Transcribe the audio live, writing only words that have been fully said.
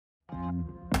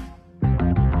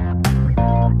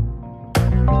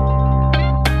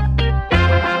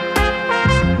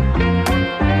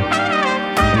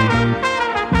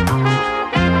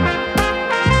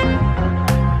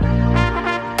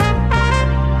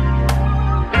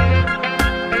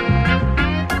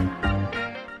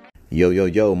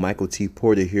Yo, Michael T.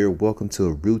 Porter here. Welcome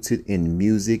to Rooted in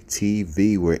Music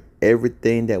TV, where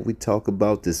everything that we talk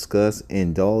about, discuss,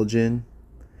 indulge in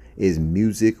is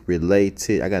music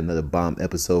related. I got another bomb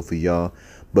episode for y'all.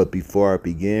 But before I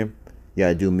begin,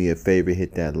 y'all do me a favor,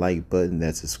 hit that like button,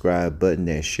 that subscribe button,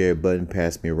 that share button,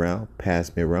 pass me around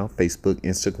Facebook,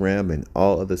 Instagram, and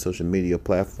all other social media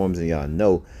platforms. And y'all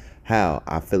know how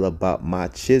I feel about my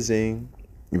chizzing.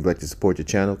 If you'd like to support the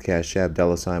channel, Cash App,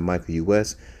 $ Michael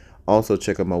US. Also,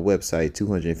 check out my website,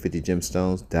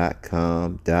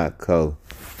 250gemstones.com.co.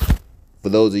 For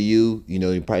those of you,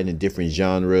 you're probably in a different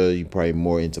genre. You're probably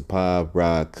more into pop,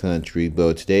 rock, country.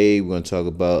 But today, we're going to talk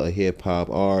about a hip-hop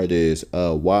artist,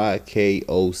 YK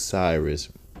Osiris.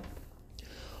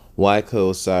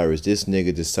 YK Osiris, this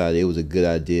nigga decided it was a good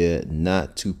idea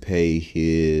not to pay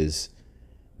his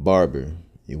barber.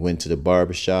 He went to the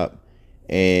barber shop,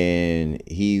 and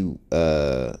he,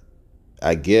 I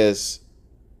guess...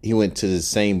 he went to the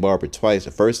same barber twice.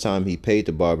 The first time he paid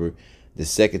the barber. The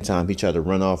second time he tried to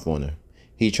run off on her.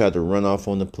 He tried to run off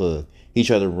on the plug. He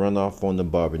tried to run off on the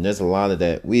barber. And there's a lot of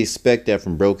that. We expect that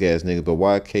from broke ass niggas. But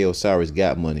YK Osiris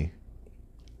got money.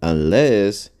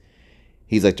 Unless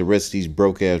he's like the rest of these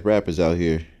broke ass rappers out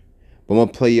here. But I'm going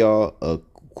to play y'all a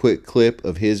quick clip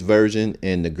of his version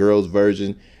and the girl's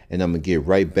version. And I'm going to get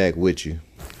right back with you.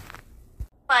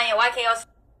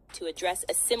 To address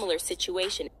a similar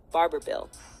situation, Barber bill.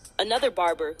 Another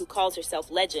barber who calls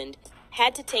herself Legend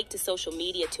had to take to social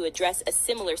media to address a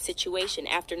similar situation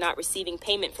after not receiving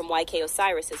payment from YK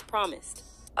Osiris as promised.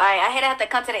 Alright, I had to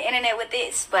come to the internet with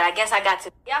this, but I guess I got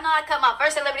to. Y'all know I cut my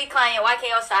first celebrity client,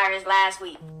 YK Osiris, last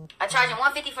week. I charged him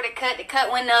 $150 for the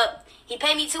cut went up. He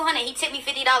paid me $200, he tipped me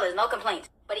 $50, no complaints.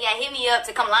 But he had hit me up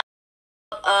to come line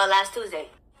up last Tuesday.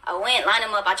 I went, lined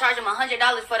him up, I charged him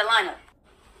 $100 for the lineup.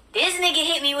 This nigga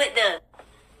hit me with the,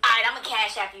 alright, I'ma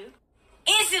cash app you.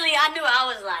 Instantly, I knew. I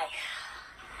was like,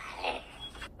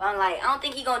 I'm like, I don't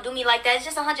think he gonna do me like that. It's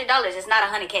just $100. It's not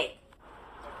 $100K.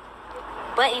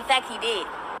 But in fact, he did.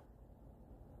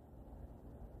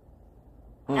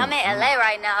 I'm in LA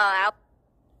right now. I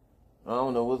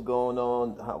don't know what's going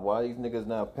on. Why these niggas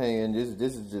not paying?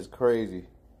 This is just crazy.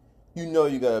 You know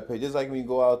you gotta pay. Just like when you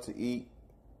go out to eat.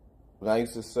 When I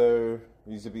used to serve,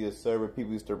 used to be a server.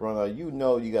 People used to run out. You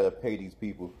know you gotta pay these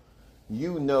people.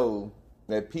 You know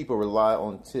that people rely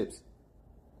on tips.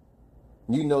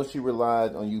 You know she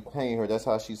relied on you paying her. That's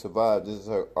how she survived. This is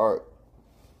her art.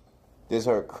 This is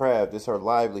her craft. This is her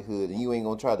livelihood. And you ain't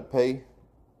gonna try to pay? And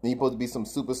you supposed to be some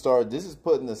superstar. This is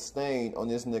putting a stain on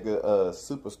this nigga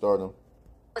superstardom.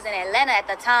 I was in Atlanta at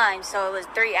the time, so it was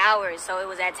 3 hours, so it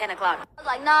was at 10 o'clock. I was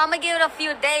like, nah, I'm gonna give it a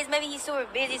few days. Maybe he's super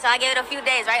busy, so I gave it a few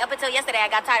days, right? Up until yesterday, I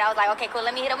got tired. I was like, okay, cool,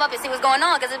 let me hit him up and see what's going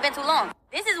on, because it's been too long.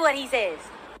 This is what he says.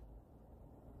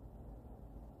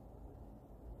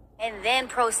 And then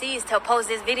proceeds to post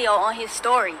this video on his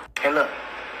story. Hey, look,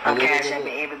 I'm cash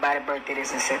apping everybody's birthday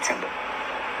this in September.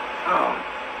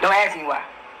 Don't ask me why.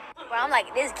 Bro, I'm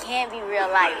like, this can't be real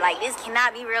life. Like, this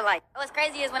cannot be real life. What's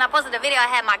crazy is when I posted the video, I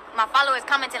had my followers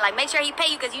commenting, like, make sure he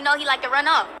pay you because you know he like to run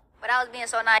off. But I was being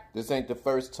so nice. This ain't the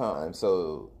first time.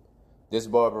 So, this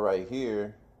barber right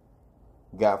here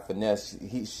got finesse.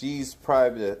 She's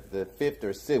probably the fifth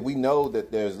or sixth. We know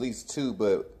that there's at least two,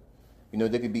 but... there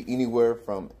could be anywhere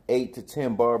from 8 to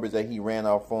 10 barbers that he ran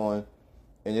off on.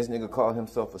 And this nigga called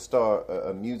himself a star,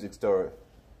 a music star.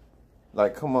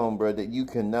 Like, come on, bro, that you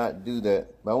cannot do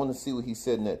that. But I want to see what he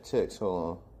said in that text. Hold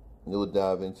on. And we'll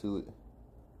dive into it.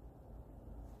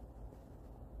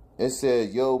 It said,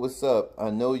 yo, what's up?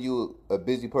 I know you a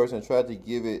busy person. I tried to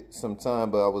give it some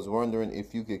time, but I was wondering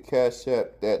if you could cash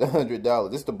app that $100.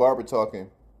 This is the barber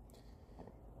talking.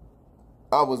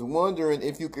 I was wondering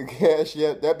if you could cash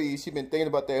app. She been thinking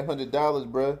about that $100,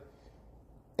 bruh.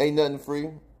 Ain't nothing free.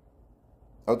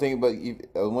 I was thinking about.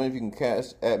 I wonder if you can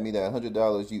cash at me that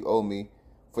 $100 you owe me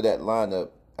for that lineup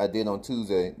I did on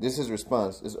Tuesday. This is his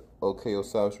response. This OK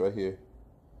Osiris right here.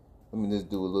 Let me just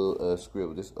do a little script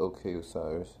with this OK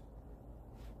Osiris.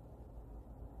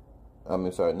 I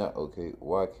mean, sorry, not OK.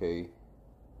 YK.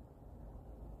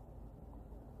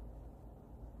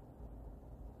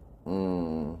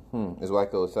 It's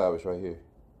YK Osiris right here.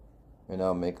 And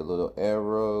I'll make a little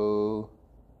arrow.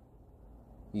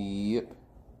 Yep.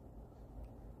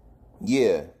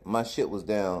 Yeah, my shit was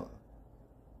down.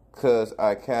 Cause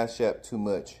I cash app too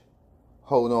much.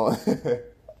 Hold on.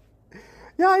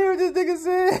 Y'all hear what this nigga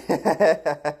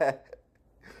said?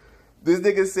 This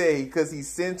nigga say because he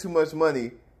sent too much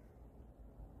money.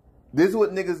 This is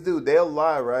what niggas do. They'll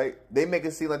lie, right? They make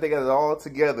it seem like they got it all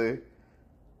together.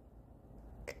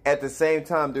 At the same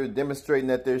time, they're demonstrating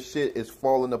that their shit is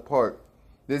falling apart.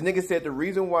 This nigga said the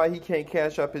reason why he can't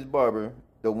cash up his barber,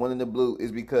 the one in the blue,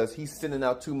 is because he's sending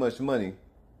out too much money.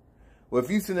 Well,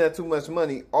 if you send out too much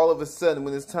money, all of a sudden,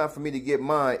 when it's time for me to get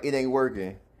mine, it ain't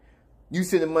working. You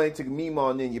sending money to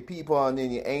Meemaw and then your people and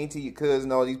then your auntie, your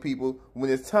cousin, all these people. When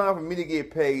it's time for me to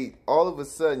get paid, all of a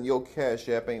sudden, your cash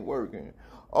app ain't working.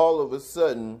 All of a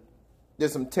sudden,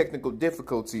 there's some technical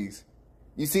difficulties.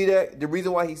 You see that? The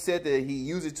reason why he said that he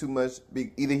uses too much,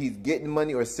 either he's getting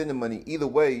money or sending money. Either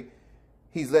way,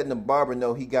 he's letting the barber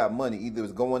know he got money. Either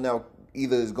it's going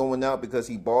out because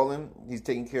he balling, he's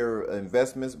taking care of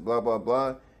investments, blah, blah,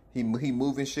 blah. He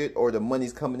moving shit, or the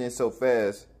money's coming in so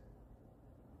fast.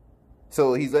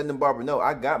 So he's letting the barber know,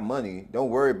 I got money. Don't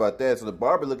worry about that. So the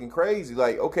barber looking crazy.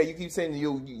 Like, okay, you keep saying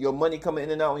your money coming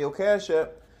in and out on your cash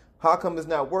app. How come it's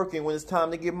not working when it's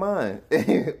time to get mine?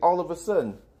 All of a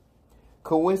sudden.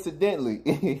 Coincidentally.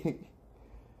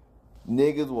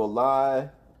 Niggas will lie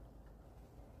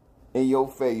in your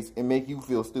face and make you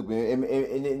feel stupid. And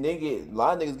a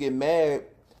lot of niggas get mad.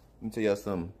 Let me tell y'all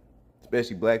something.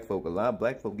 Especially black folk. A lot of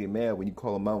black folk get mad when you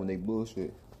call them out when they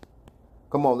bullshit.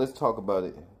 Come on, let's talk about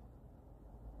it.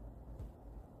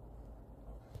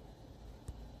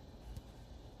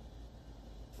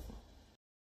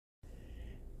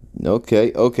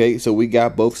 Okay, so we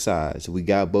got both sides. What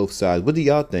do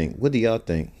y'all think? Would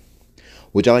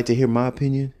y'all like to hear my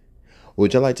opinion?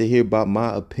 Would y'all like to hear about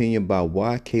my opinion about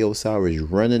why Osiris is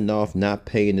running off not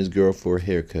paying his girl for a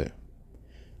haircut?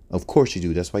 Of course you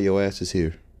do. That's why your ass is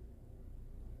here.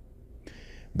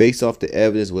 Based off the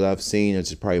evidence, what I've seen,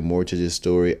 there's probably more to this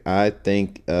story. I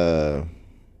think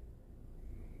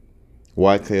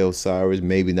Osiris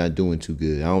maybe not doing too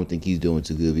good. I don't think he's doing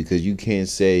too good, because you can't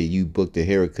say you booked a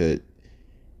haircut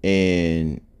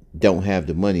and don't have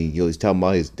the money. He's talking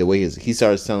about he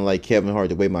started sounding like Kevin Hart,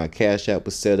 the way my Cash App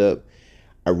was set up.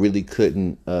 I really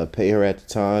couldn't pay her at the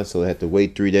time, so I had to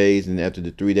wait 3 days, and after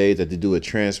the 3 days I had to do a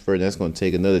transfer, and that's going to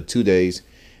take another 2 days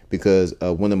because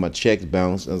one of my checks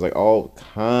bounced. I was like, all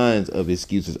kinds of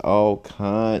excuses, all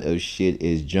kind of shit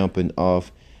is jumping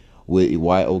off with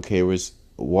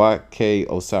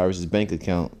Osiris's bank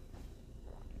account.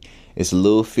 It's a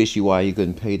little fishy why he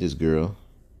couldn't pay this girl.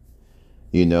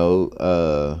 You know,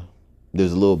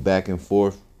 there's a little back and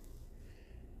forth.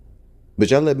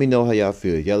 But y'all let me know how y'all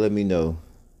feel. Y'all let me know.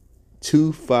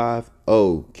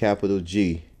 250 capital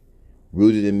G,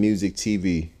 Rooted in Music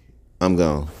TV. I'm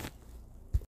gone.